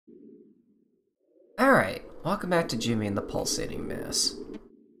Alright, welcome back to Jimmy and the Pulsating Mass.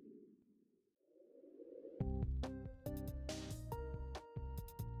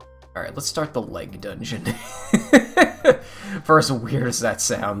 Alright, let's start the leg dungeon. For as weird as that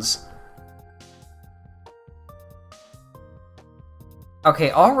sounds. Okay,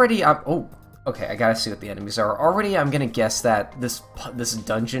 already I'm... Oh, okay, I gotta see what the enemies are. Already I'm gonna guess that this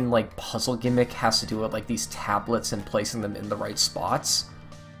dungeon, like, puzzle gimmick has to do with, like, these tablets and placing them in the right spots.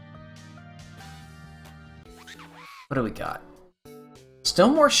 What do we got? Still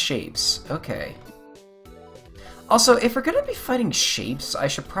more shapes. Okay. Also, if we're gonna be fighting shapes, I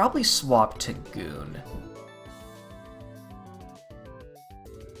should probably swap to Goon.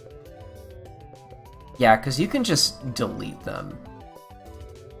 Yeah, because you can just delete them.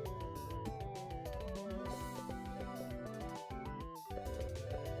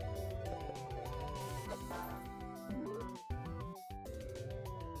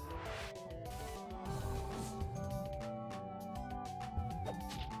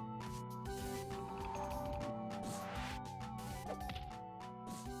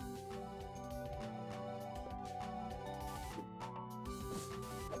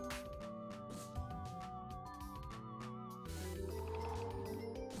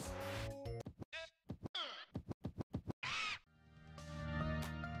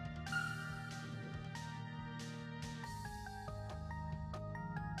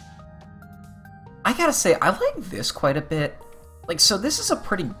 I gotta say, I like this quite a bit. Like, so this is a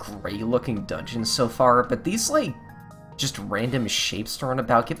pretty gray-looking dungeon so far, but these, like, just random shapes thrown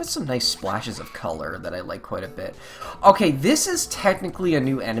about give it some nice splashes of color that I like quite a bit. Okay, this is technically a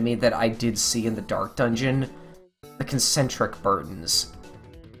new enemy that I did see in the Dark Dungeon. The concentric burdens.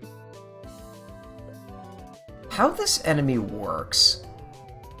 How this enemy works...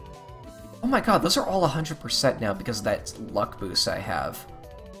 Oh my god, those are all 100% now because of that luck boost I have.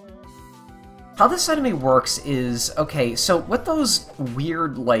 How this enemy works is, okay, so what those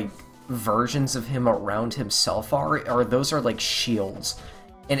weird, like, versions of him around himself are those are like shields.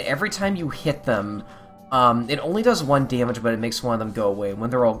 And every time you hit them, it only does 1 damage, but it makes one of them go away.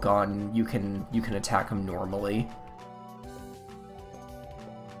 When they're all gone, you can attack them normally.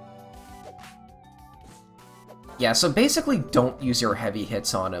 Yeah, so basically don't use your heavy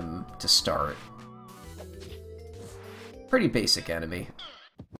hits on him to start. Pretty basic enemy.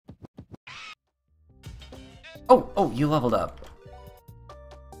 Oh, you leveled up.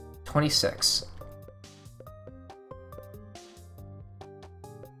 26.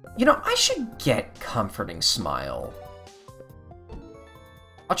 You know, I should get Comforting Smile.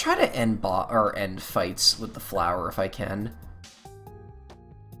 I'll try to end fights with the flower if I can.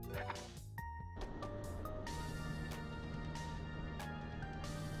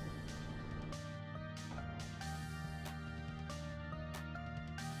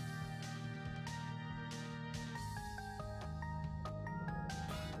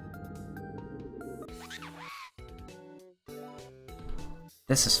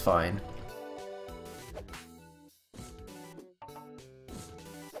 This is fine.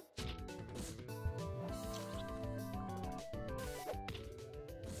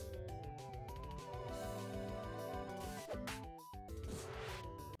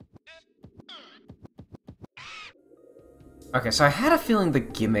 Okay, so I had a feeling the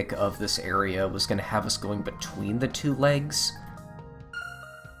gimmick of this area was going to have us going between the two legs.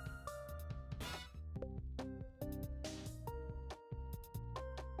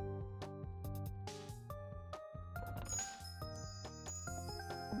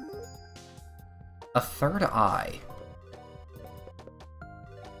 A third eye.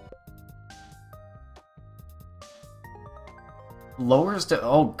 Lowers the...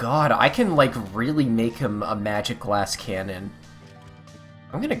 Oh god, I can, like, really make him a magic glass cannon.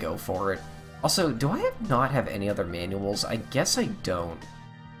 I'm gonna go for it. Also, do I not have any other manuals? I guess I don't.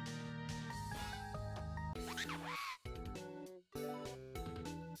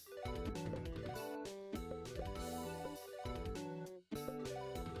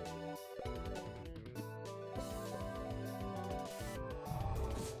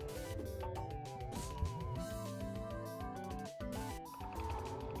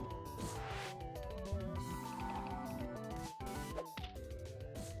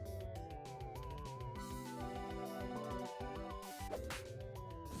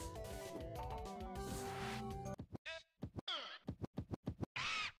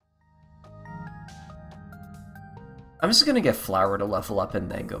 I'm just gonna get Flower to level up and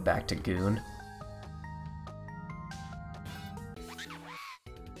then go back to Goon.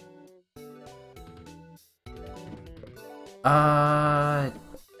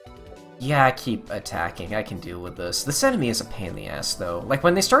 Yeah, keep attacking. I can deal with this. This enemy is a pain in the ass, though. Like,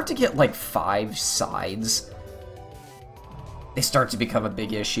 when they start to get, like, 5 sides, they start to become a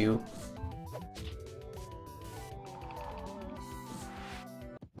big issue.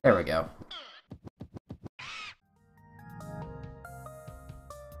 There we go.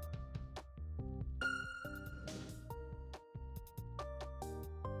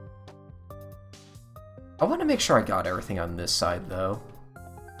 I want to make sure I got everything on this side, though.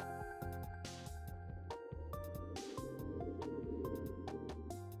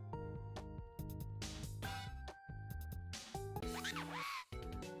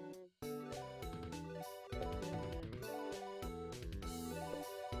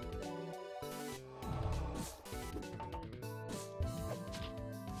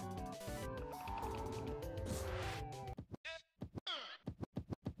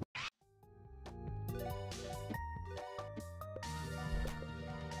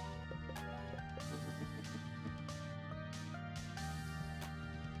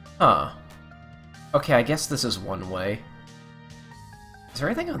 Huh. Okay, I guess this is one way. Is there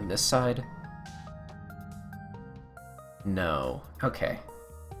anything on this side? No. Okay.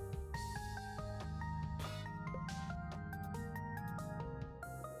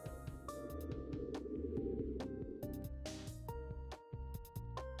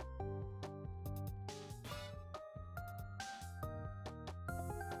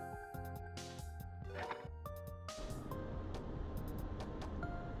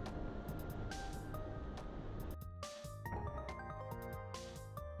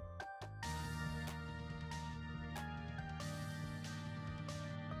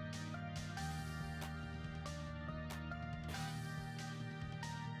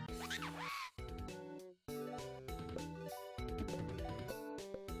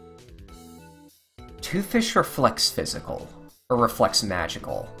 Toothfish reflects physical, or reflects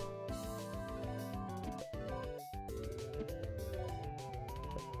magical.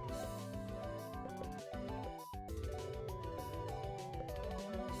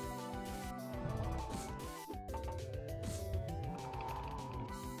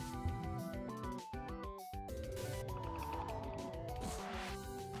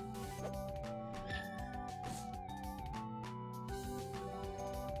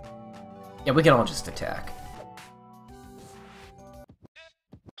 Yeah, we can all just attack.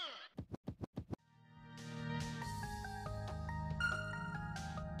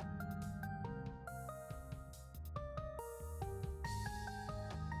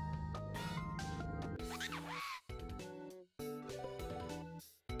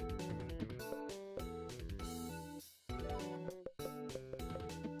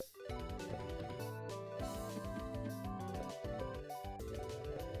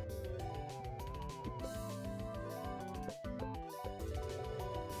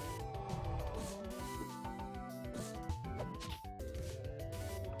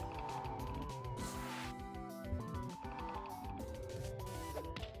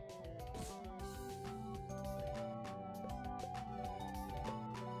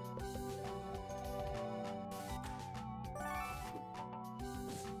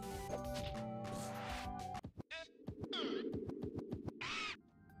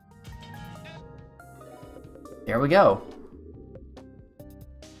 There we go.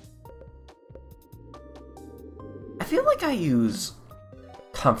 I feel like I use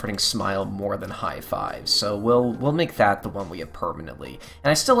Comforting Smile more than High Five, so we'll make that the one we have permanently.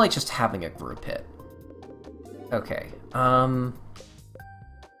 And I still like just having a group hit. Okay,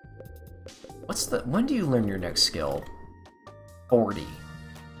 when do you learn your next skill? 40.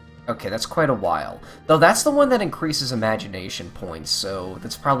 Okay, that's quite a while. Though that's the one that increases imagination points, so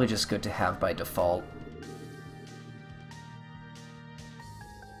that's probably just good to have by default.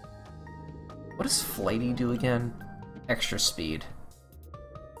 What does Flighty do again? Extra speed.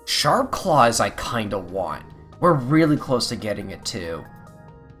 Sharp Claws I kinda want. We're really close to getting it too.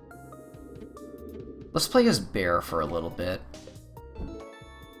 Let's play as Bear for a little bit.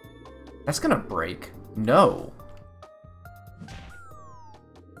 That's gonna break. No.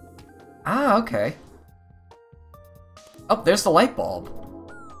 Ah, okay. Oh, there's the light bulb.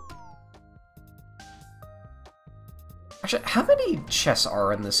 Actually, how many chests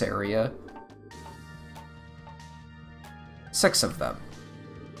are in this area? 6 of them.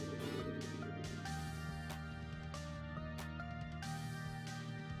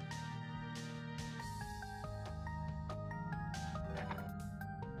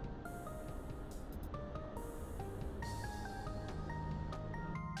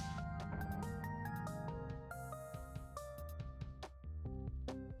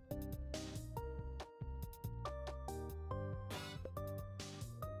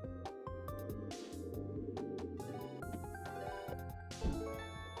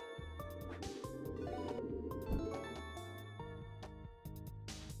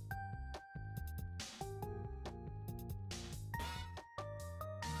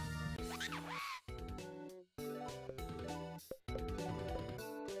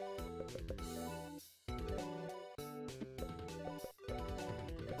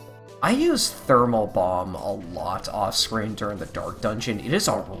 I use Thermal Bomb a lot off-screen during the Dark Dungeon. It is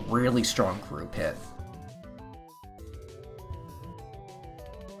a really strong group hit.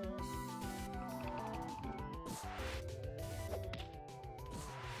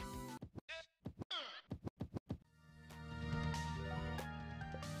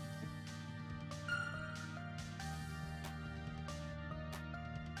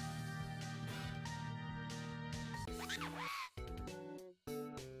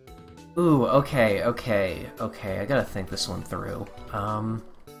 Ooh, okay, I gotta think this one through.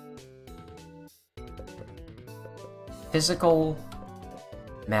 Physical,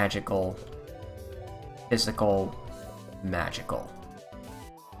 magical, physical, magical.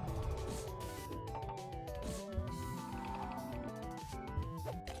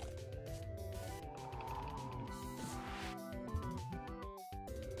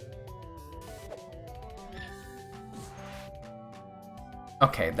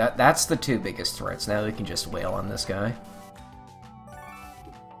 Okay, that's the two biggest threats. Now we can just wail on this guy.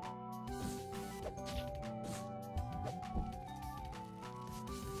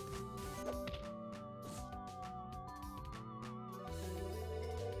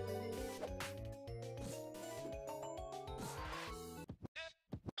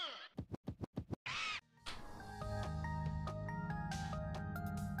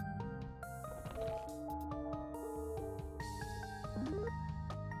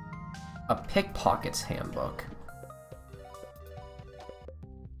 A Pickpocket's Handbook.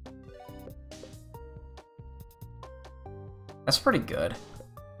 That's pretty good.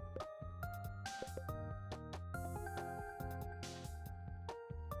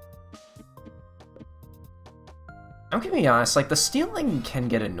 I'm gonna be honest, like, the stealing can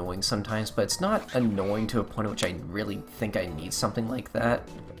get annoying sometimes, but it's not annoying to a point at which I really think I need something like that.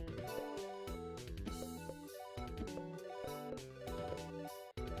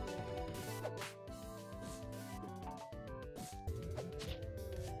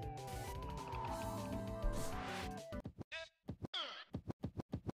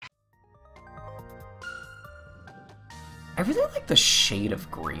 I really like the shade of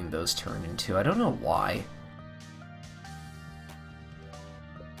green those turn into. I don't know why.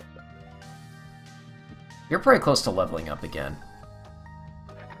 You're pretty close to leveling up again.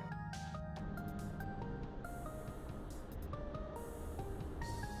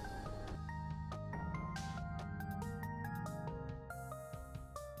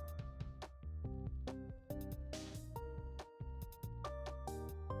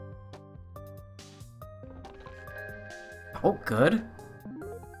 Oh, good.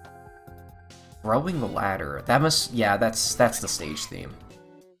 Throwing the ladder. That must... yeah, that's the stage theme.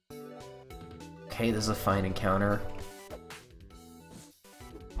 Okay, this is a fine encounter.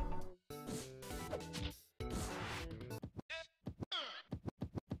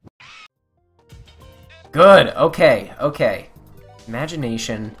 Good! Okay, okay.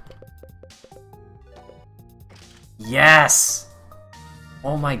 Imagination. Yes!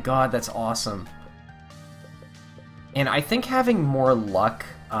 Oh my god, that's awesome. And I think having more luck,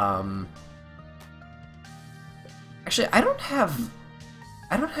 actually, I don't have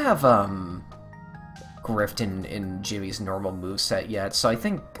Grift in Jimmy's normal moveset yet, so I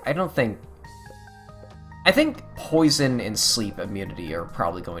think Poison and Sleep immunity are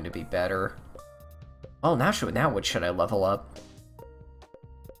probably going to be better. Oh, now what should I level up?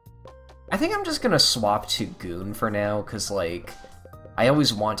 I think I'm just gonna swap to Goon for now, because, like, I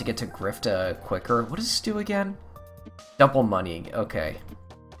always want to get to Grift quicker. What does this do again? Double money, okay.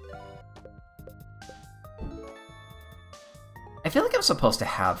 I feel like I'm supposed to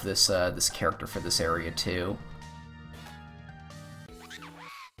have this this character for this area too.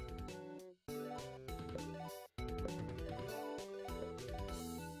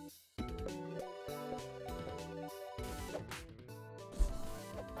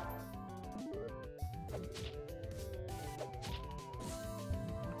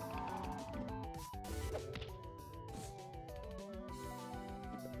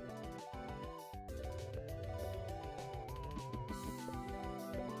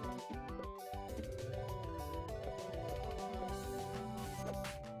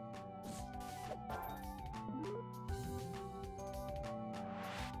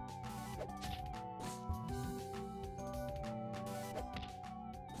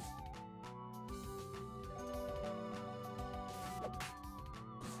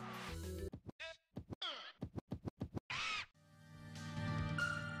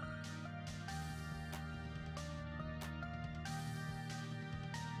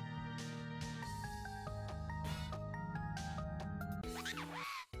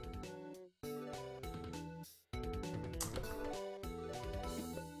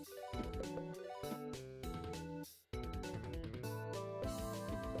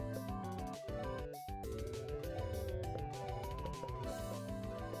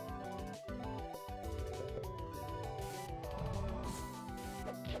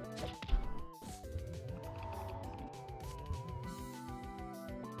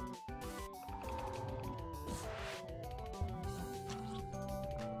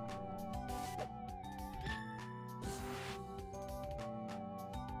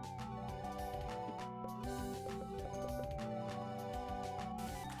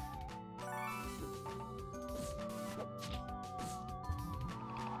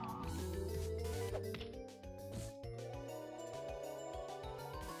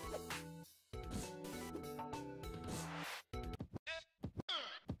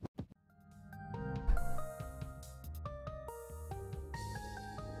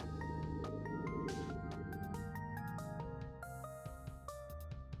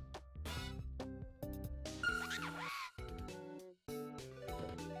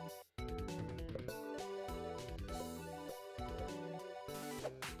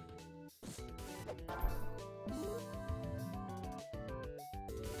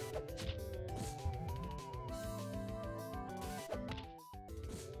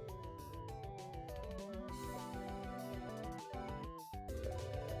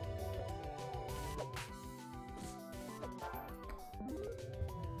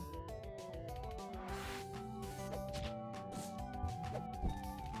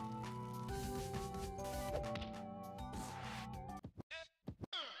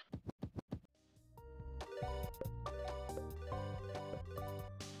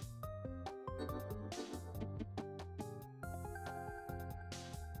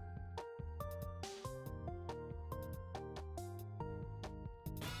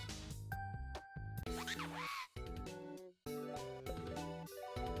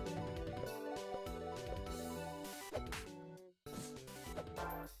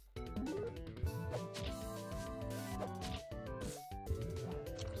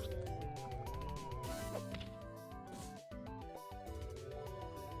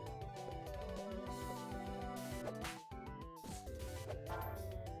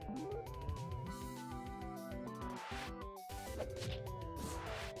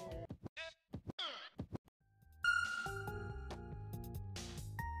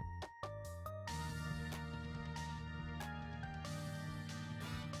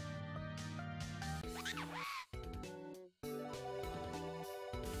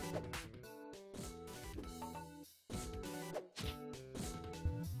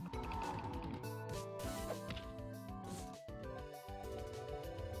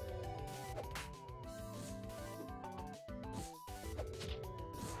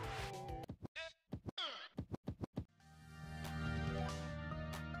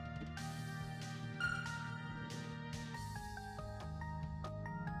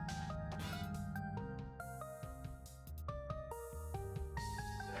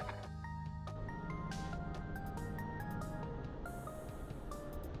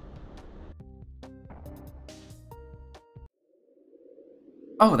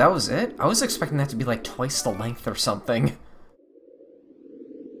 Oh, that was it? I was expecting that to be like twice the length or something.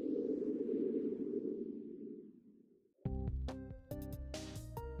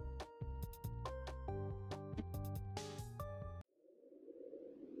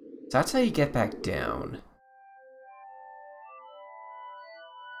 So that's how you get back down.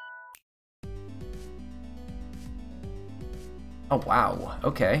 Oh, wow.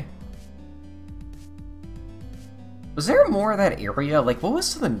 Okay. Was there more of that area? Like, what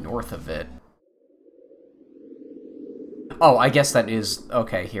was to the north of it? Oh, I guess that is...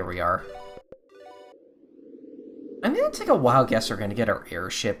 Okay, here we are. I'm gonna take a wild guess we're gonna get our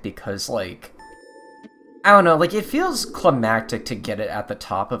airship because, like... I don't know, like, it feels climactic to get it at the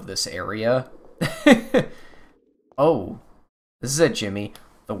top of this area. Oh. This is it, Jimmy.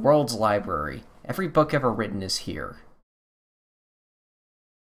 The world's library. Every book ever written is here.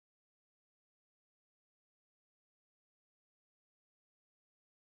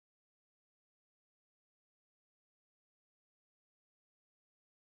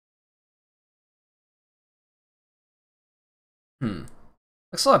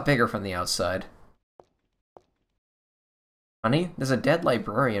 Looks a lot bigger from the outside. Honey, there's a dead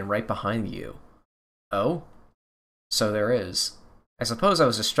librarian right behind you. Oh? So there is. I suppose I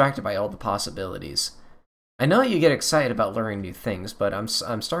was distracted by all the possibilities. I know you get excited about learning new things, but I'm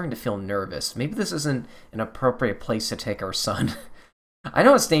starting to feel nervous. Maybe this isn't an appropriate place to take our son. I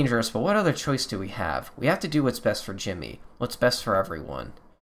know it's dangerous, but what other choice do we have? We have to do what's best for Jimmy. What's best for everyone.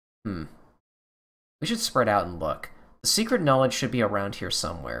 We should spread out and look. The secret knowledge should be around here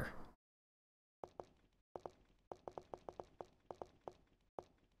somewhere.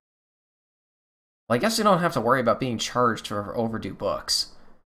 Well, I guess you don't have to worry about being charged for overdue books.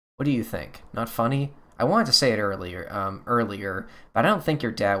 What do you think? Not funny? I wanted to say it earlier, but I don't think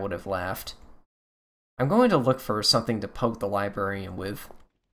your dad would have laughed. I'm going to look for something to poke the librarian with.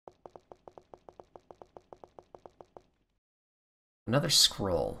 Another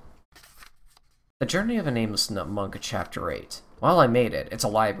scroll. The Journey of a Nameless Monk, Chapter 8. Well, I made it. It's a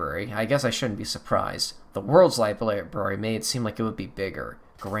library. I guess I shouldn't be surprised. The world's library made it seem like it would be bigger,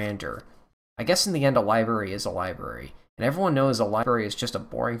 grander. I guess in the end a library is a library. And everyone knows a library is just a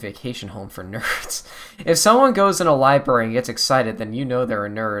boring vacation home for nerds. If someone goes in a library and gets excited, then you know they're a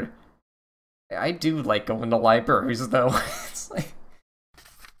nerd. I do like going to libraries, though. It's like...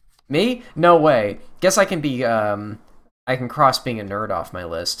 Me? No way. Guess I can be, I can cross being a nerd off my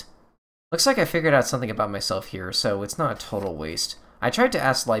list. Looks like I figured out something about myself here, so it's not a total waste. I tried to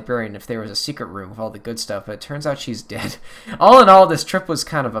ask the librarian if there was a secret room with all the good stuff, but it turns out she's dead. All in all, this trip was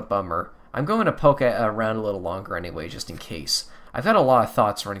kind of a bummer. I'm going to poke around a little longer anyway, just in case. I've got a lot of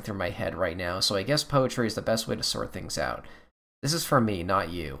thoughts running through my head right now, so I guess poetry is the best way to sort things out. This is for me, not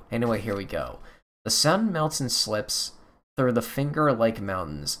you. Anyway, here we go. The sun melts and slips through the finger-like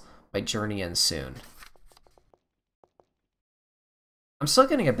mountains. My journey ends soon. I'm still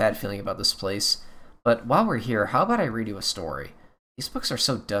getting a bad feeling about this place, but while we're here, how about I read you a story? These books are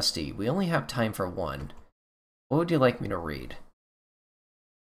so dusty, we only have time for one. What would you like me to read?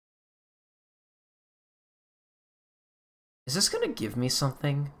 Is this gonna give me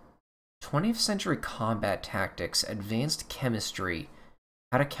something? 20th century combat tactics, advanced chemistry,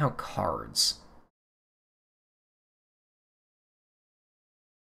 how to count cards.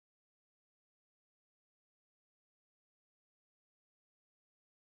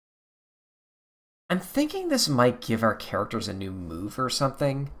 I'm thinking this might give our characters a new move or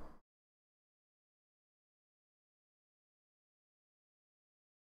something.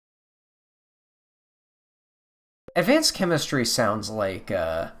 Advanced chemistry sounds like,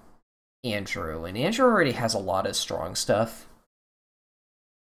 Andrew, and Andrew already has a lot of strong stuff.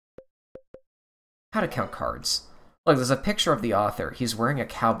 How to count cards. Look, there's a picture of the author. He's wearing a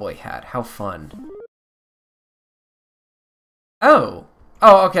cowboy hat. How fun. Oh!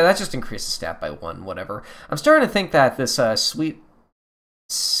 Oh, okay, that just increased the stat by 1, whatever. I'm starting to think that this, sweet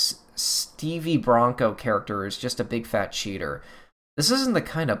Stevie Bronco character is just a big fat cheater. This isn't the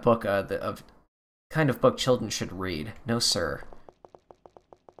kind of book, kind of book children should read. No, sir.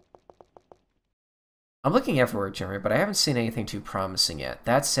 I'm looking everywhere, Jeremy, but I haven't seen anything too promising yet.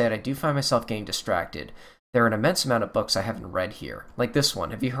 That said, I do find myself getting distracted. There are an immense amount of books I haven't read here. Like this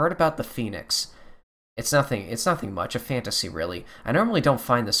one. Have you heard about the Phoenix? It's nothing much, a fantasy, really. I normally don't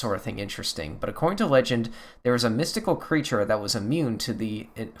find this sort of thing interesting, but according to legend, there was a mystical creature that was immune to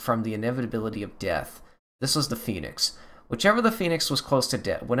from the inevitability of death. This was the Phoenix. Whenever the Phoenix was close to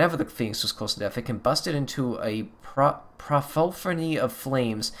death, it combusted into a prophylphany of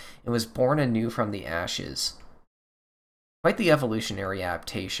flames and was born anew from the ashes. Quite the evolutionary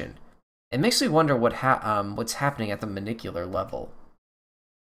adaptation. It makes me wonder what's happening at the molecular level.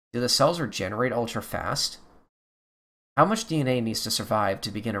 Do the cells regenerate ultra fast? How much DNA needs to survive to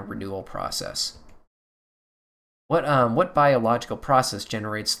begin a renewal process? What biological process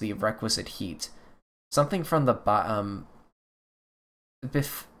generates the requisite heat? Something from the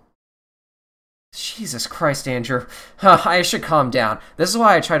Jesus Christ, Andrew. I should calm down. This is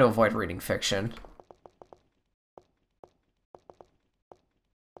why I try to avoid reading fiction.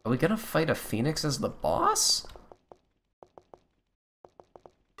 Are we gonna fight a Phoenix as the boss?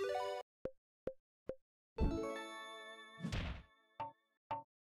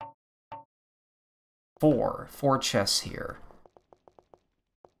 Four chests here.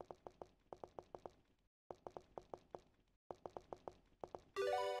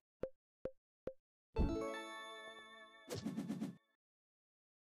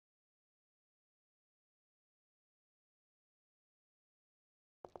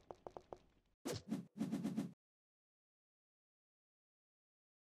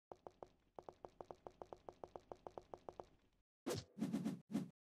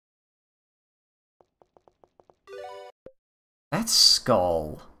 That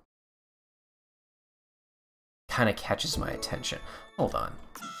skull kind of catches my attention. Hold on.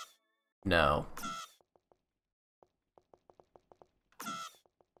 No.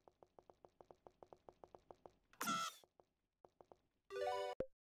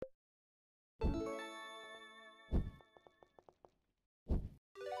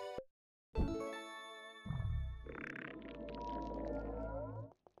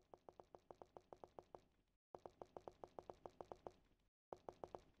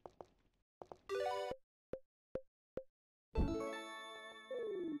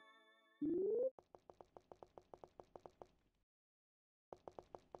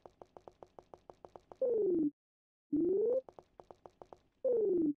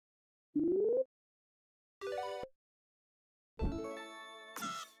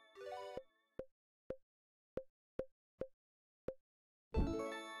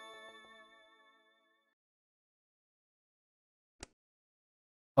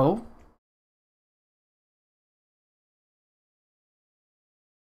 Oh?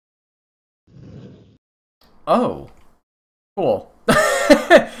 Oh. Cool.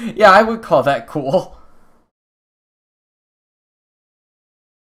 Yeah, I would call that cool.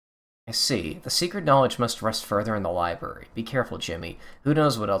 I see. The secret knowledge must rest further in the library. Be careful, Jimmy. Who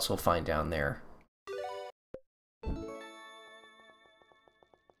knows what else we'll find down there.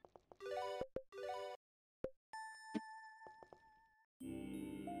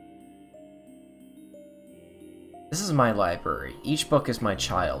 This is my library. Each book is my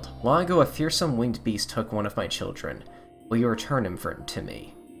child. Long ago, a fearsome winged beast took one of my children. Will you return him to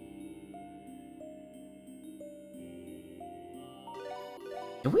me?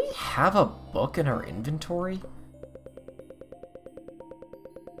 Do we have a book in our inventory?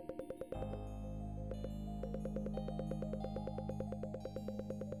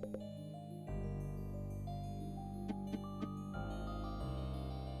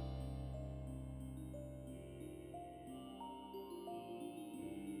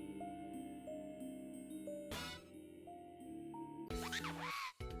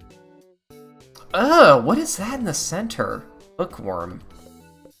 Ugh, what is that in the center? Bookworm.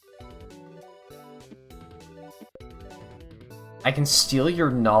 I can steal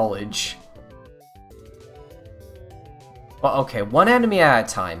your knowledge. Well, okay, one enemy at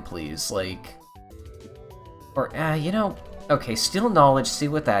a time, please, like... Or, you know... Okay, steal knowledge, see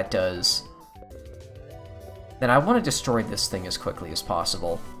what that does. Then I want to destroy this thing as quickly as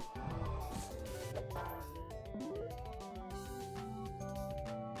possible.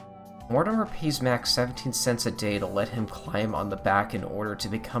 Mortimer pays Mac 17 cents a day to let him climb on the back in order to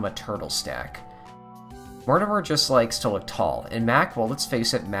become a turtle stack. Mortimer just likes to look tall, and Mac, well, let's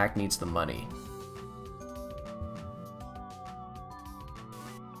face it, Mac needs the money.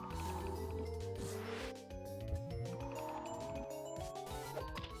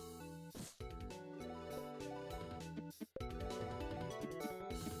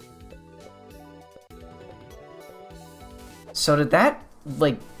 So did that,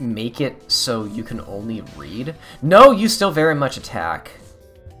 like, make it so you can only read? No, you still very much attack.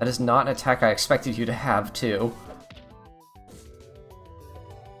 That is not an attack I expected you to have, too.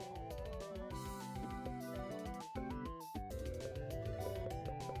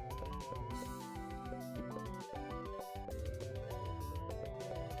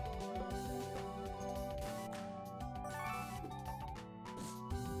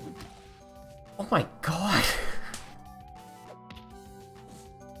 Oh my god!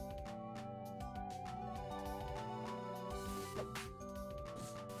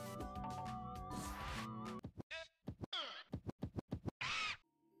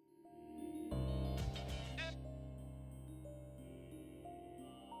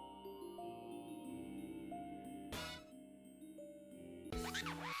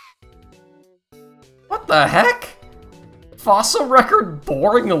 What the heck? Fossil record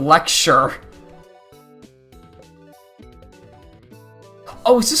boring lecture.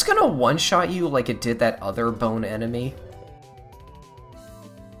 Oh, is this gonna one-shot you like it did that other bone enemy?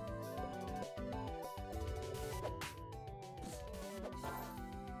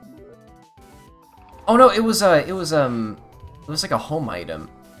 Oh no, it was like a home item.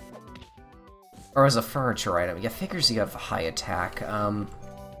 Or as a furniture item. Yeah, figures you have high attack.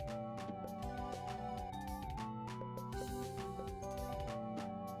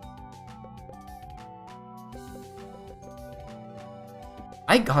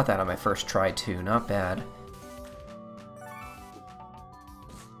 I got that on my first try, too. Not bad.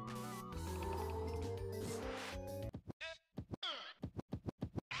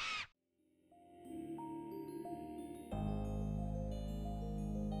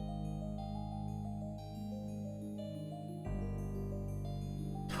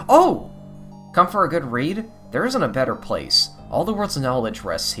 Oh! Come for a good read? There isn't a better place. All the world's knowledge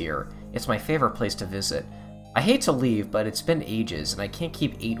rests here. It's my favorite place to visit. I hate to leave, but it's been ages, and I can't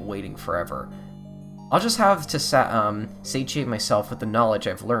keep 8 waiting forever. I'll just have to satiate myself with the knowledge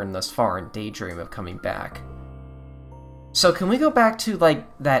I've learned thus far and daydream of coming back. So can we go back to, like,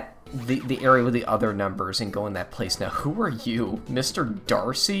 the area with the other numbers and go in that place now? Who are you? Mr.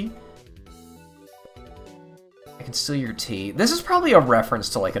 Darcy? I can steal your tea. This is probably a reference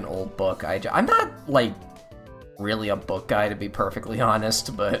to, like, an old book. I'm not, like, really a book guy, to be perfectly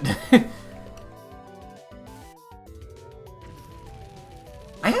honest, but...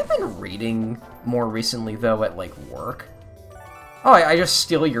 I have been reading more recently, though, at, like, work. Oh, I just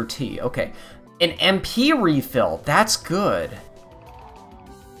steal your tea. Okay. An MP refill. That's good.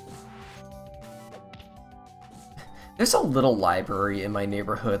 There's a little library in my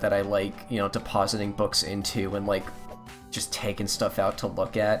neighborhood that I like, you know, depositing books into and, like, just taking stuff out to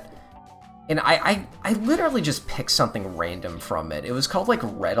look at. And I literally just picked something random from it. It was called, like,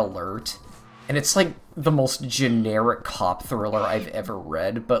 Red Alert. And it's, like, the most generic cop thriller I've ever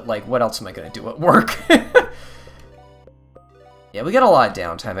read, but, like, what else am I gonna do at work? Yeah, we got a lot of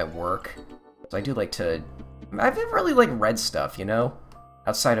downtime at work. So I do like to... I've never really, like, read stuff, you know?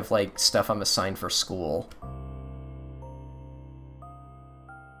 Outside of, like, stuff I'm assigned for school.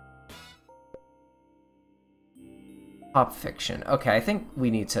 Pop fiction. Okay, I think we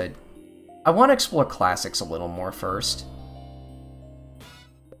need to... I want to explore classics a little more first.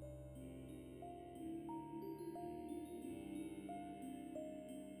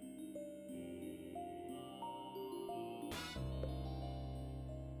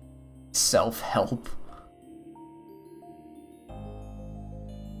 self-help.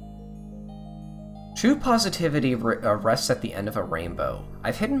 True positivity rests at the end of a rainbow.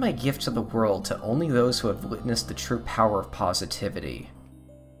 I've hidden my gift to the world to only those who have witnessed the true power of positivity.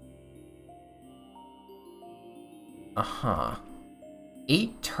 Uh-huh.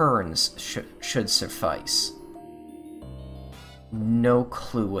 8 turns should suffice. No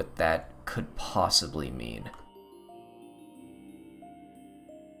clue what that could possibly mean.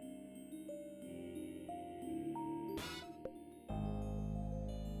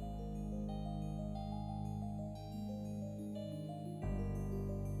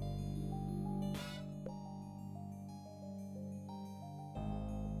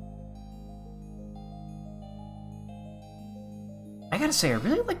 I gotta say, I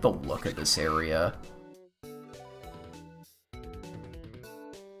really like the look of this area.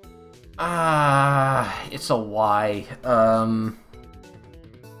 It's a Y.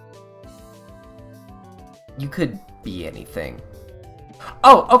 You could be anything.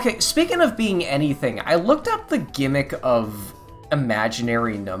 Oh, okay, speaking of being anything, I looked up the gimmick of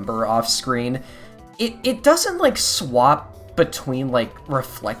imaginary number off screen. It doesn't, like, swap between, like,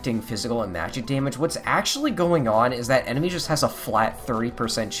 reflecting physical and magic damage. What's actually going on is that enemy just has a flat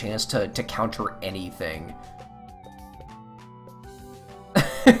 30% chance to counter anything.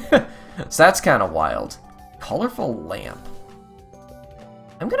 So that's kind of wild. Colorful lamp.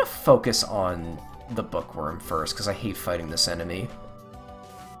 I'm gonna focus on the bookworm first, because I hate fighting this enemy.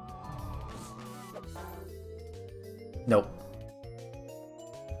 Nope.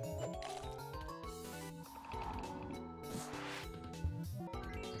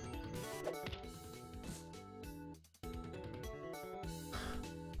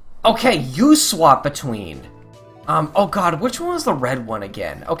 Okay, you swap between. Oh god, which one was the red one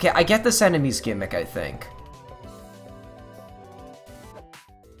again? Okay, I get this enemy's gimmick, I think.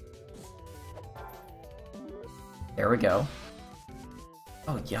 There we go.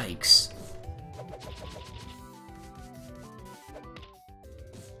 Oh, yikes.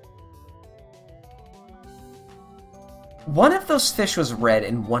 One of those fish was red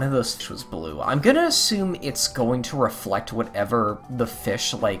and one of those fish was blue. I'm gonna assume it's going to reflect whatever the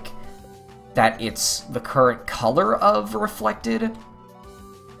fish, like, that it's the current color of reflected.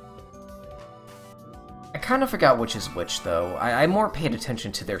 I kind of forgot which is which, though. I more paid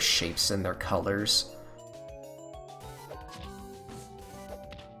attention to their shapes and their colors.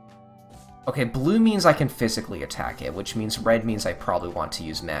 Okay, blue means I can physically attack it, which means red means I probably want to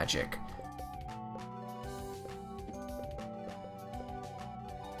use magic.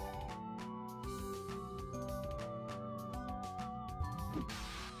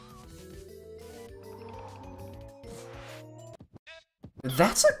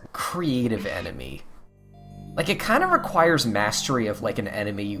 That's a creative enemy. Like, it kind of requires mastery of, like, an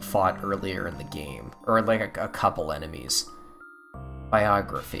enemy you fought earlier in the game. Or, like, a couple enemies.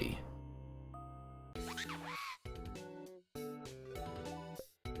 Biography.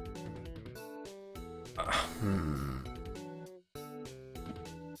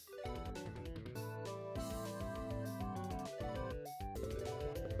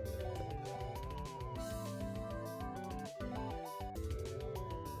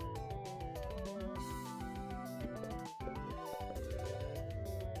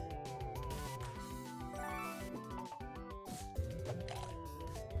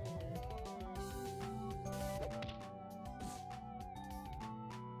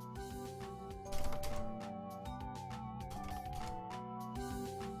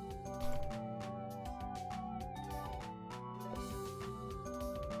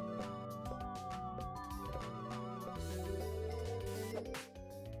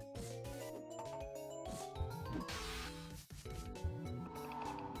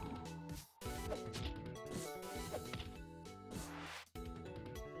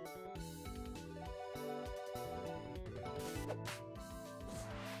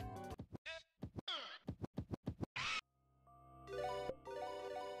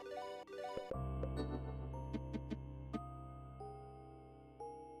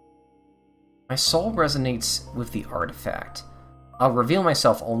 My soul resonates with the artifact. I'll reveal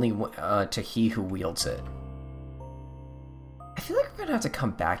myself only to he who wields it. I feel like we're gonna have to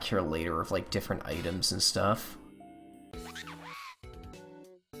come back here later with, like, different items and stuff.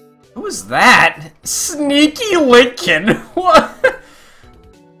 Who was that? Sneaky Lincoln! What?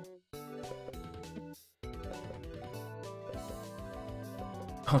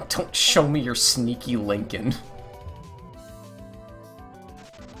 Oh, don't show me your sneaky Lincoln.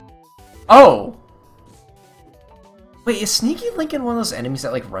 Oh! Wait, is Sneaky Lincoln one of those enemies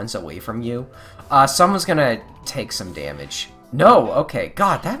that, like, runs away from you? Someone's gonna take some damage. No, okay.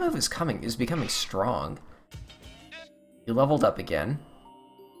 God, that move is becoming strong. You leveled up again.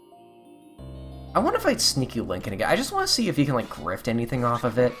 I want to fight Sneaky Lincoln again. I just want to see if you can, like, grift anything off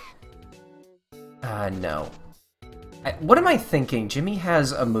of it. No. What am I thinking? Jimmy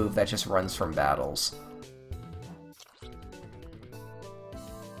has a move that just runs from battles.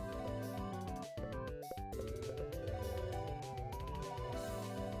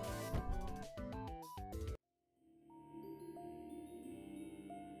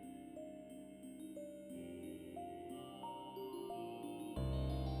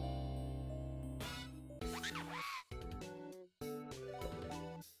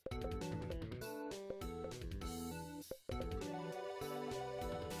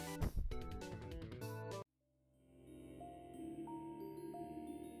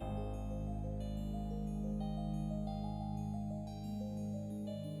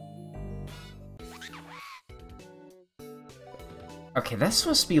 Okay, this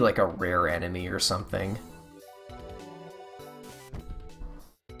must be like a rare enemy or something.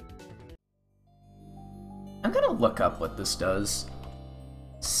 I'm gonna look up what this does.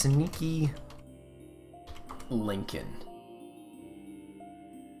 Sneaky Lincoln.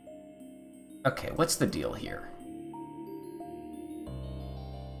 Okay, what's the deal here?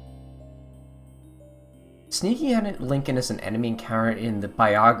 Sneaky Lincoln is an enemy encountered in the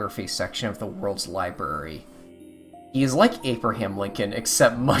biography section of the world's library. He is like Abraham Lincoln,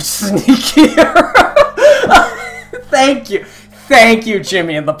 except much sneakier. Thank you. Thank you,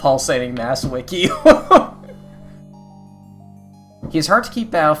 Jimmy, and the Pulsating Mass Wiki. He is hard to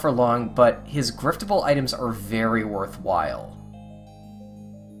keep battle for long, but his griftable items are very worthwhile.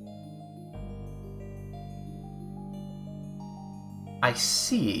 I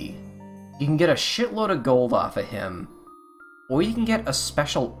see. You can get a shitload of gold off of him, or you can get a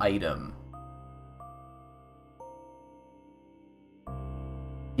special item.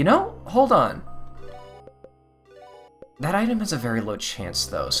 You know, hold on. That item has a very low chance,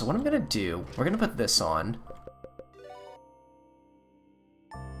 though, so what I'm gonna do, we're gonna put this on.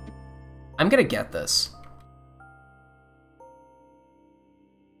 I'm gonna get this.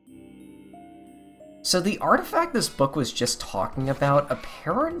 So the artifact this book was just talking about,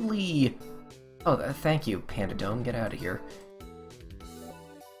 apparently... Oh, thank you, Panda Dome, get out of here.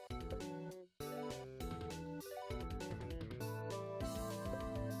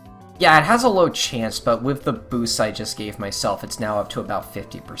 Yeah, it has a low chance, but with the boost I just gave myself, it's now up to about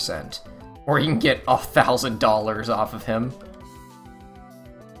 50%. Or you can get $1,000 off of him.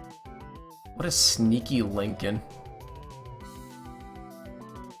 What a sneaky Lincoln.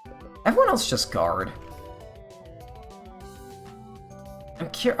 Everyone else just guard. I'm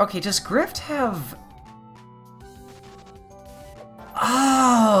curious. Okay, does Grift have...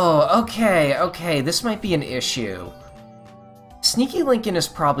 Oh, okay, this might be an issue. Sneaky Lincoln is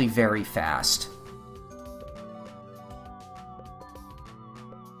probably very fast.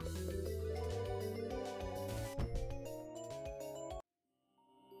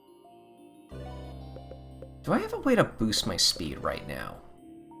 Do I have a way to boost my speed right now?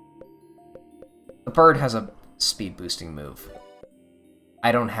 The bird has a speed boosting move.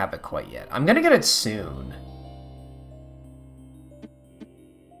 I don't have it quite yet. I'm gonna get it soon.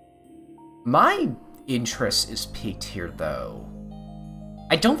 My interest is peaked here, though.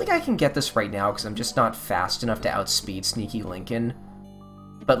 I don't think I can get this right now because I'm just not fast enough to outspeed Sneaky Lincoln.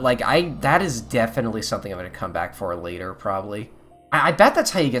 But, like, that is definitely something I'm going to come back for later, probably. I bet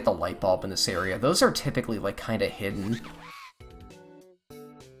that's how you get the light bulb in this area. Those are typically, like, kind of hidden.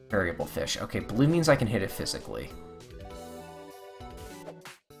 Variable fish. Okay, blue means I can hit it physically.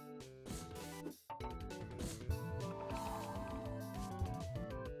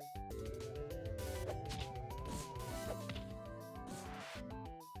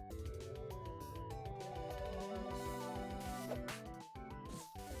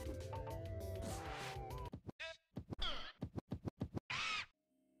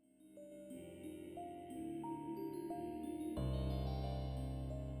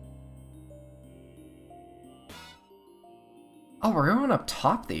 Oh, we're going up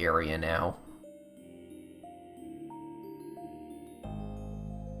top the area now.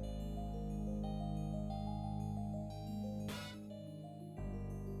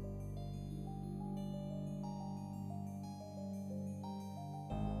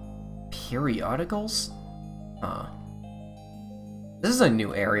 Periodicals? Huh. This is a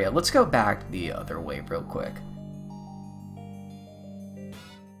new area. Let's go back the other way real quick.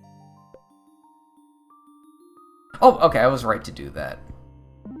 Oh, okay, I was right to do that.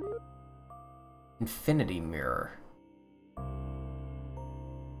 Infinity Mirror.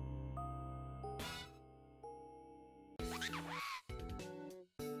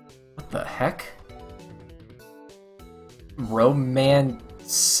 What the heck?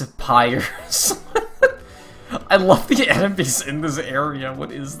 Romancipires. I love the enemies in this area.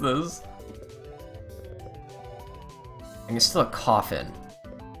 What is this? And it's still a coffin.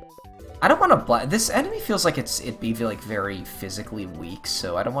 I don't want to blast. This enemy feels like it'd be like very physically weak,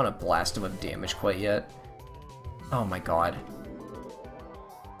 so I don't want to blast him with damage quite yet. Oh my god.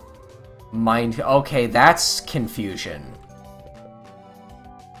 Mind. Okay, that's confusion.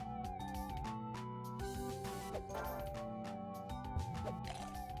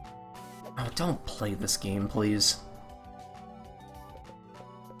 Oh, don't play this game, please.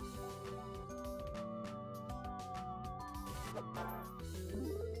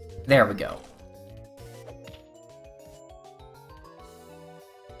 There we go.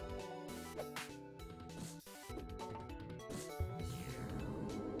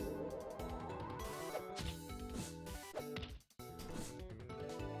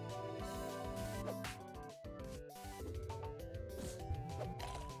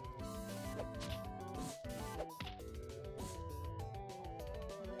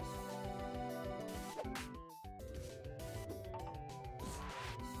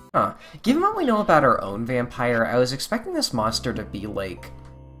 Huh. Given what we know about our own vampire, I was expecting this monster to be, like,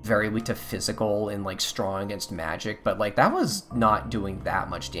 very weak to physical and, like, strong against magic, but, like, that was not doing that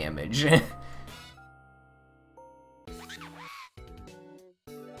much damage.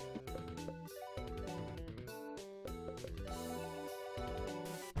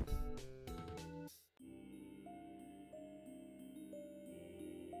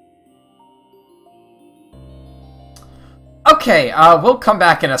 Okay, we'll come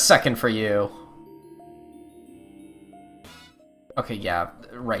back in a second for you. Okay, yeah,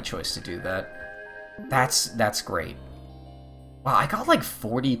 right choice to do that. That's great. Wow, I got like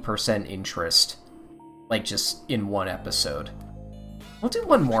 40% interest, like, just in one episode. We'll do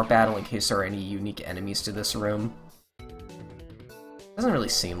one more battle in case there are any unique enemies to this room. Doesn't really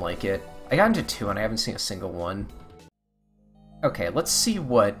seem like it. I got into 2 and I haven't seen a single one. Okay, let's see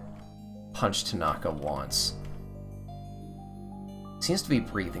what Punch Tanaka wants. Seems to be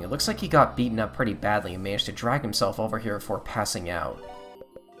breathing. It looks like he got beaten up pretty badly and managed to drag himself over here before passing out.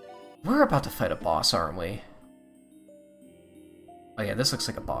 We're about to fight a boss, aren't we? Oh yeah, this looks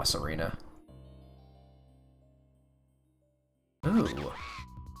like a boss arena. Ooh.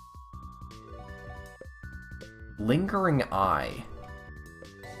 Lingering Eye.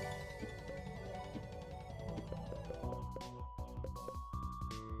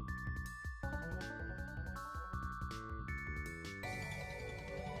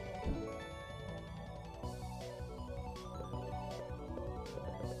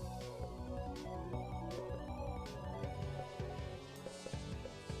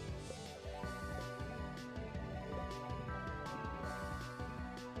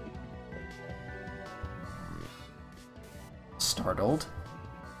 Startled.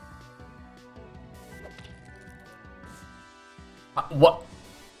 What?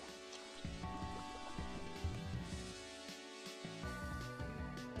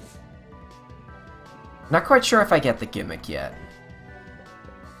 Not quite sure if I get the gimmick yet.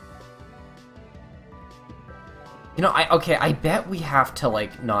 You know, I bet we have to,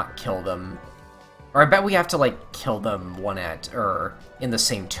 like, not kill them. Or I bet we have to, like, kill them in the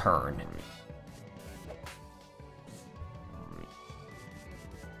same turn.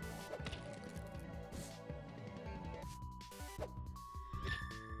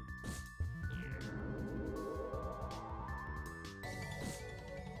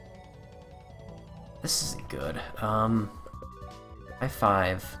 This isn't good. High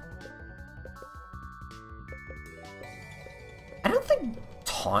five. I don't think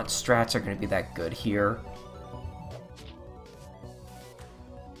taunt strats are going to be that good here.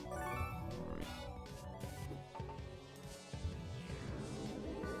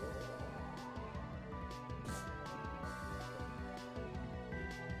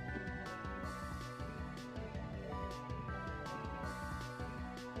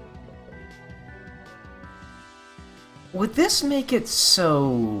 Would this make it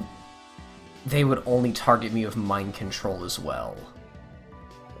so they would only target me with mind control as well?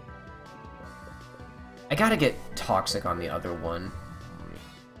 I gotta get Toxic on the other one.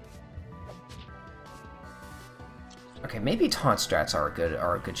 Okay, maybe taunt strats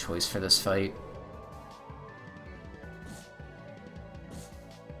are a good choice for this fight.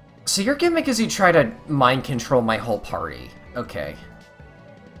 So your gimmick is you try to mind control my whole party. Okay.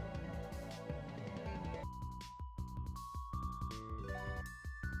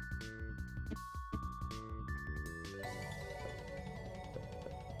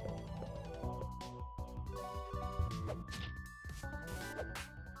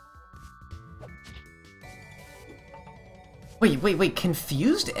 Wait,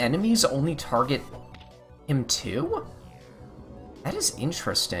 confused enemies only target him too? That is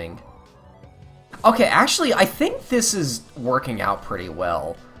interesting. Okay, actually, I think this is working out pretty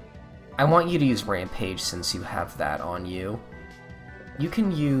well. I want you to use Rampage since you have that on you. You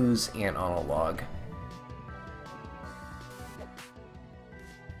can use Ant Analog.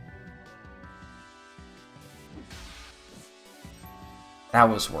 That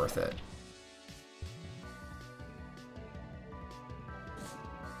was worth it.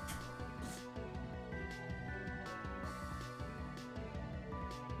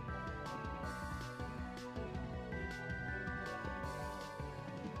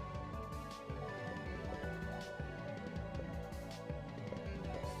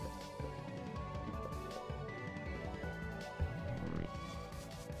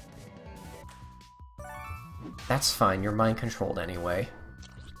 That's fine, you're mind-controlled anyway.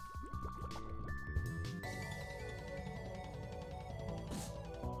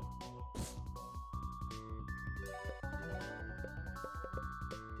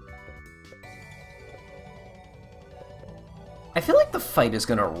 I feel like the fight is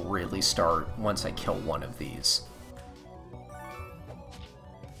gonna really start once I kill one of these.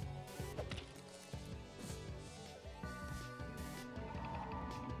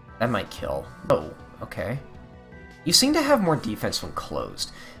 That might kill. Oh, okay. You seem to have more defense when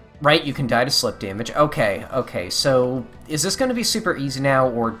closed. Right, you can die to slip damage. Okay, so is this going to be super easy now,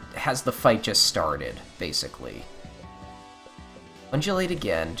 or has the fight just started, basically? Undulate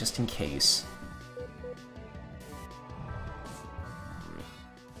again, just in case.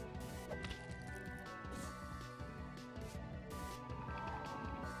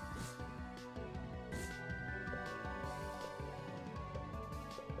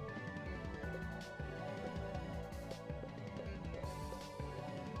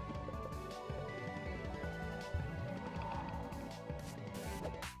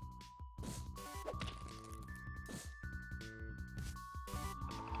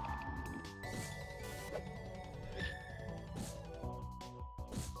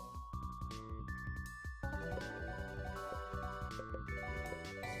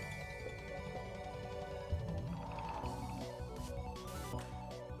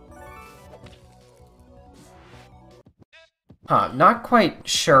 Huh, not quite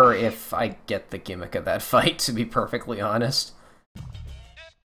sure if I get the gimmick of that fight, to be perfectly honest.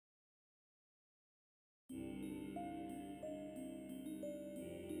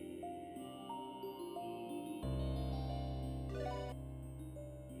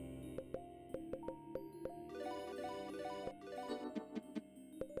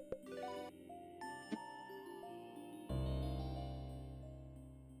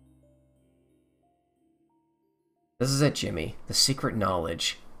 This is it, Jimmy. The secret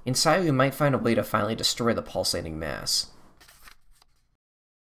knowledge. Inside, we might find a way to finally destroy the pulsating mass.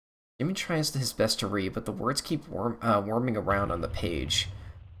 Jimmy tries his best to read, but the words keep worming around on the page.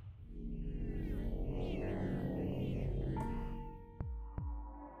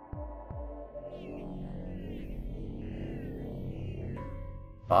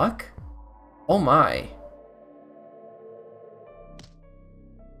 Buck? Oh my.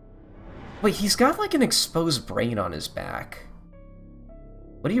 Wait, he's got like an exposed brain on his back.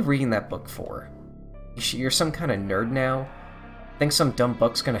 What are you reading that book for? You're some kind of nerd now? Think some dumb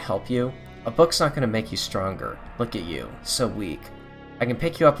book's gonna help you? A book's not gonna make you stronger. Look at you, so weak. I can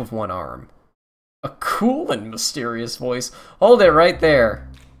pick you up with one arm. A cool and mysterious voice. Hold it right there.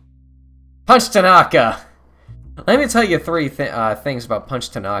 Punch Tanaka! Let me tell you three things about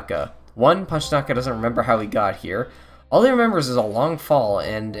Punch Tanaka. One, Punch Tanaka doesn't remember how he got here. All he remembers is a long fall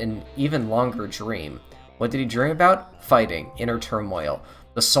and an even longer dream. What did he dream about? Fighting, inner turmoil,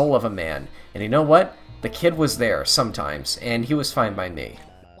 the soul of a man. And you know what? The kid was there sometimes, and he was fine by me.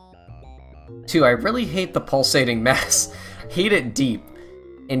 2. I really hate the pulsating mass. Hate it deep.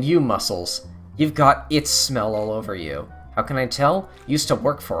 And you, Muscles, you've got its smell all over you. How can I tell? Used to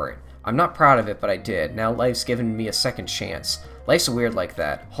work for it. I'm not proud of it, but I did. Now life's given me a second chance. Life's weird like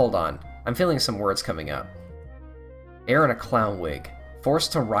that. Hold on. I'm feeling some words coming up. Bear in a clown wig.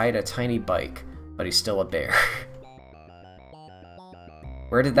 Forced to ride a tiny bike, but he's still a bear.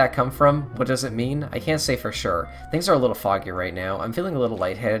 Where did that come from? What does it mean? I can't say for sure. Things are a little foggy right now. I'm feeling a little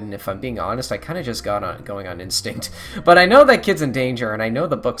lightheaded, and if I'm being honest, I kind of just got going on instinct. But I know that kid's in danger, and I know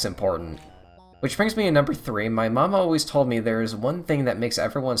the book's important. Which brings me to number 3. My mom always told me there is one thing that makes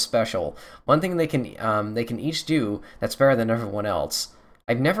everyone special. One thing they can each do that's better than everyone else.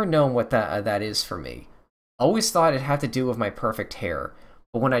 I've never known what that is for me. Always thought it had to do with my perfect hair.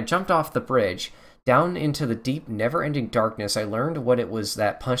 But when I jumped off the bridge, down into the deep, never-ending darkness, I learned what it was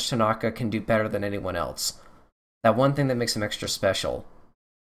that Punch Tanaka can do better than anyone else. That one thing that makes him extra special.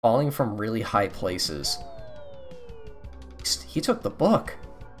 Falling from really high places. He took the book.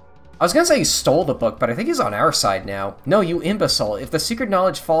 I was gonna say he stole the book, but I think he's on our side now. No, you imbecile. If the secret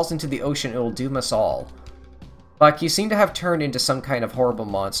knowledge falls into the ocean, it will doom us all. Buck, you seem to have turned into some kind of horrible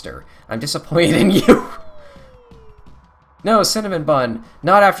monster. I'm disappointed in you. No, Cinnamon Bun.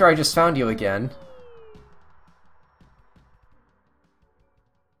 Not after I just found you again.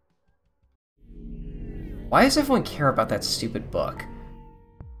 Why does everyone care about that stupid book?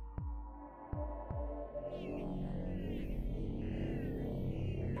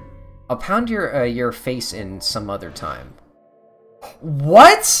 I'll pound your face in some other time.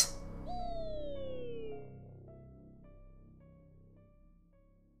 What?!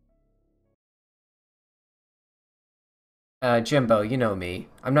 Jimbo, you know me.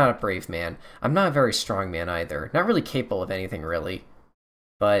 I'm not a brave man. I'm not a very strong man either. Not really capable of anything, really.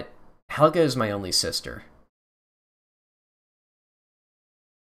 But Helga is my only sister.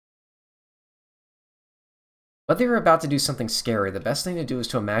 Whether you're about to do something scary, the best thing to do is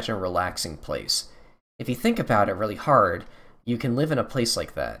to imagine a relaxing place. If you think about it really hard, you can live in a place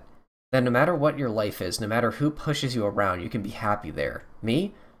like that. Then no matter what your life is, no matter who pushes you around, you can be happy there.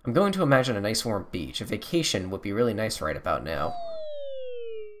 Me? I'm going to imagine a nice warm beach. A vacation would be really nice right about now.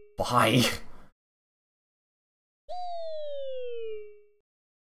 Bye.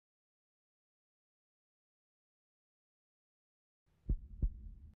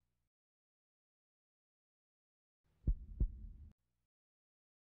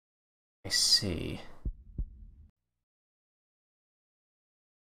 I see.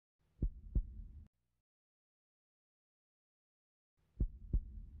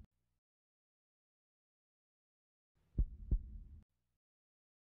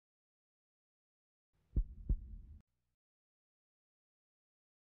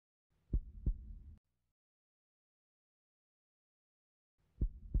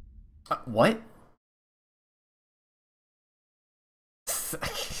 What?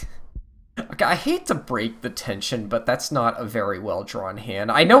 Okay, I hate to break the tension, but that's not a very well-drawn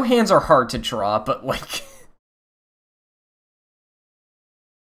hand. I know hands are hard to draw, but, like...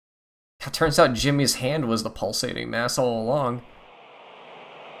 It turns out Jimmy's hand was the pulsating mass all along.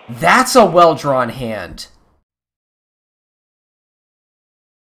 That's a well-drawn hand!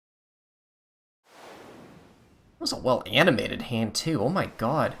 That was a well-animated hand, too. Oh my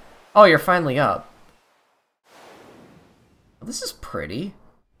god. Oh, you're finally up. Well, this is pretty.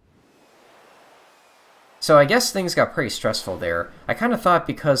 So I guess things got pretty stressful there. I kind of thought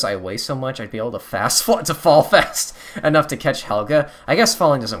because I weigh so much, I'd be able to fall fast enough to catch Helga. I guess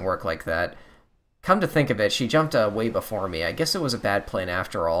falling doesn't work like that. Come to think of it, she jumped way before me. I guess it was a bad plan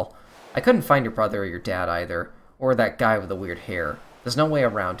after all. I couldn't find your brother or your dad either, or that guy with the weird hair. There's no way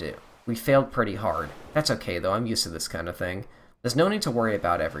around it. We failed pretty hard. That's okay though, I'm used to this kind of thing. There's no need to worry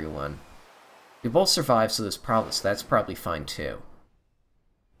about everyone. We both survived, so that's probably fine too.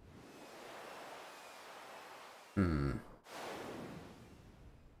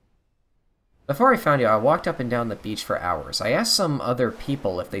 Before I found you, I walked up and down the beach for hours. I asked some other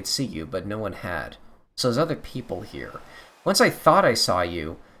people if they'd see you, but no one had. So there's other people here. Once I thought I saw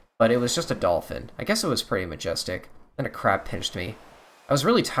you, but it was just a dolphin. I guess it was pretty majestic. Then a crab pinched me. I was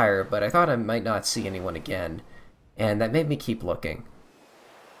really tired, but I thought I might not see anyone again, and that made me keep looking.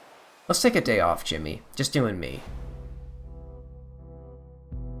 Let's take a day off, Jimmy. Just you and me.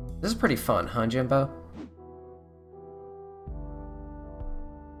 This is pretty fun, huh, Jimbo?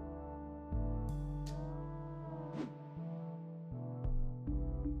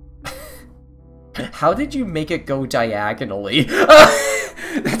 How did you make it go diagonally?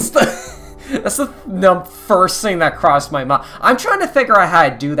 That's the first thing that crossed my mind. I'm trying to figure out how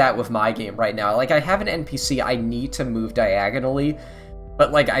to do that with my game right now. Like, I have an NPC I need to move diagonally,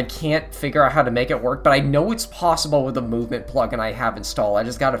 but, like, I can't figure out how to make it work, but I know it's possible with the movement plugin I have installed. I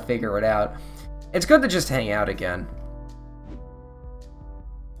just gotta figure it out. It's good to just hang out again.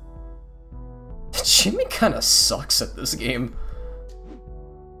 Jimmy kinda sucks at this game.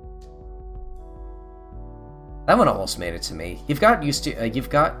 That one almost made it to me. You've got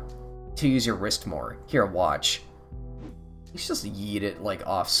to use your wrist more. Here, watch. You should just yeet it, like,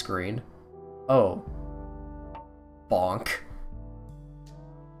 off screen. Oh. Bonk.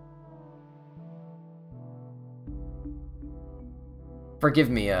 Forgive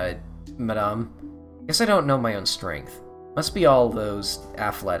me, madame. Guess I don't know my own strength. Must be all those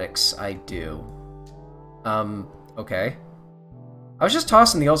athletics I do. Okay. I was just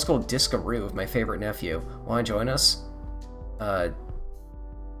tossing the old school discaroo with my favorite nephew. Wanna join us? That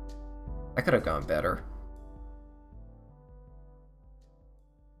could have gone better.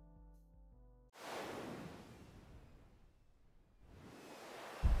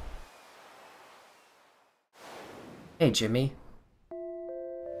 Hey, Jimmy.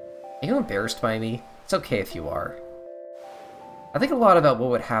 Are you embarrassed by me? It's okay if you are. I think a lot about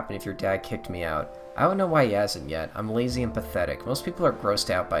what would happen if your dad kicked me out. I don't know why he hasn't yet. I'm lazy and pathetic. Most people are grossed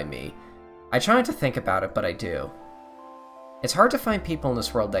out by me. I try not to think about it, but I do. It's hard to find people in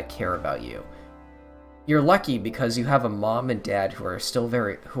this world that care about you. You're lucky because you have a mom and dad who are still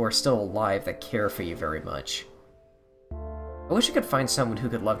alive that care for you very much. I wish I could find someone who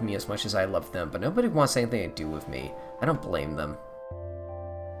could love me as much as I love them, but nobody wants anything to do with me. I don't blame them.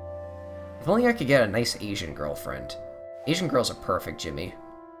 If only I could get a nice Asian girlfriend. Asian girls are perfect, Jimmy.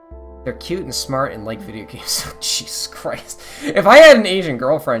 They're cute and smart and like video games. Jesus Christ. If I had an Asian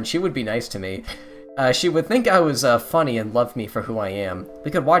girlfriend, she would be nice to me. She would think I was funny and love me for who I am.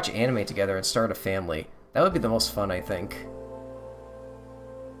 We could watch anime together and start a family. That would be the most fun, I think.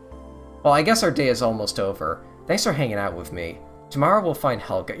 Well, I guess our day is almost over. Thanks for hanging out with me. Tomorrow we'll find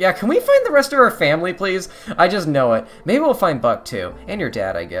Helga. Yeah, can we find the rest of our family, please? I just know it. Maybe we'll find Buck, too. And your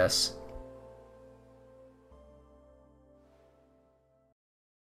dad, I guess.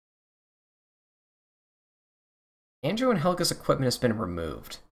 Andrew and Helga's equipment has been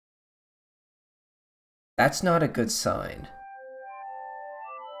removed. That's not a good sign.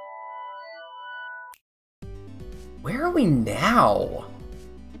 Where are we now?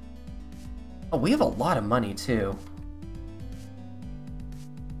 Oh, we have a lot of money, too.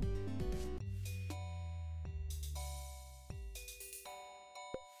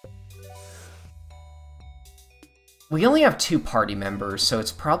 We only have 2 party members, so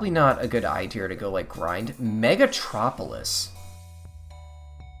it's probably not a good idea to go, like, grind. Megatropolis.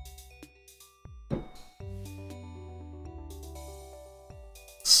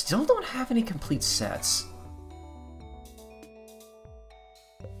 Still don't have any complete sets.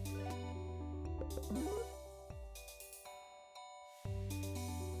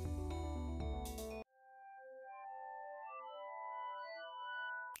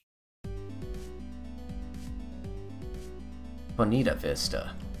 Bonita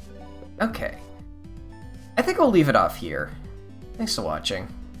Vista. Okay. I think we'll leave it off here. Thanks for watching.